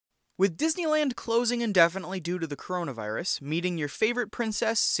With Disneyland closing indefinitely due to the coronavirus, meeting your favorite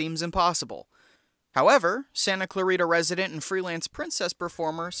princess seems impossible. However, Santa Clarita resident and freelance princess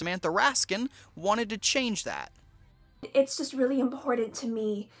performer Samantha Raskin wanted to change that. It's just really important to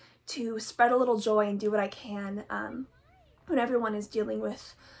me to spread a little joy and do what I can when everyone is dealing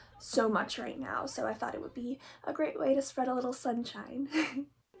with so much right now, so I thought it would be a great way to spread a little sunshine.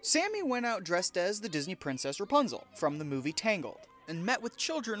 Sammy went out dressed as the Disney princess Rapunzel from the movie Tangled, and met with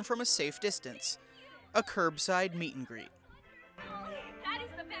children from a safe distance. A curbside meet and greet. That is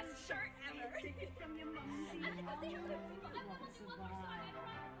the best shirt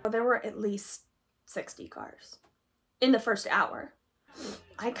ever. There were at least 60 cars in the first hour.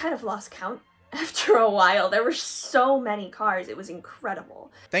 I kind of lost count after a while. There were so many cars. It was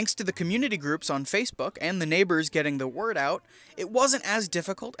incredible. Thanks to the community groups on Facebook and the neighbors getting the word out, it wasn't as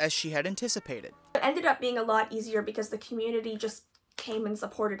difficult as she had anticipated. It ended up being a lot easier because the community just came and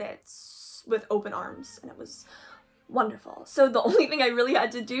supported it with open arms, and it was wonderful. So the only thing I really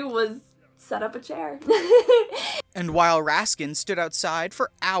had to do was set up a chair. And while Raskin stood outside for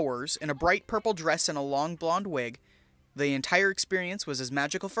hours in a bright purple dress and a long blonde wig, the entire experience was as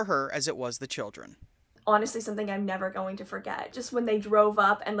magical for her as it was the children. Honestly, something I'm never going to forget. Just when they drove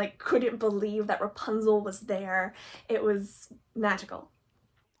up and couldn't believe that Rapunzel was there, it was magical.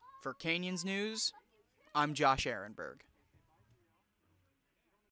 For Canyons News, I'm Josh Erenberg.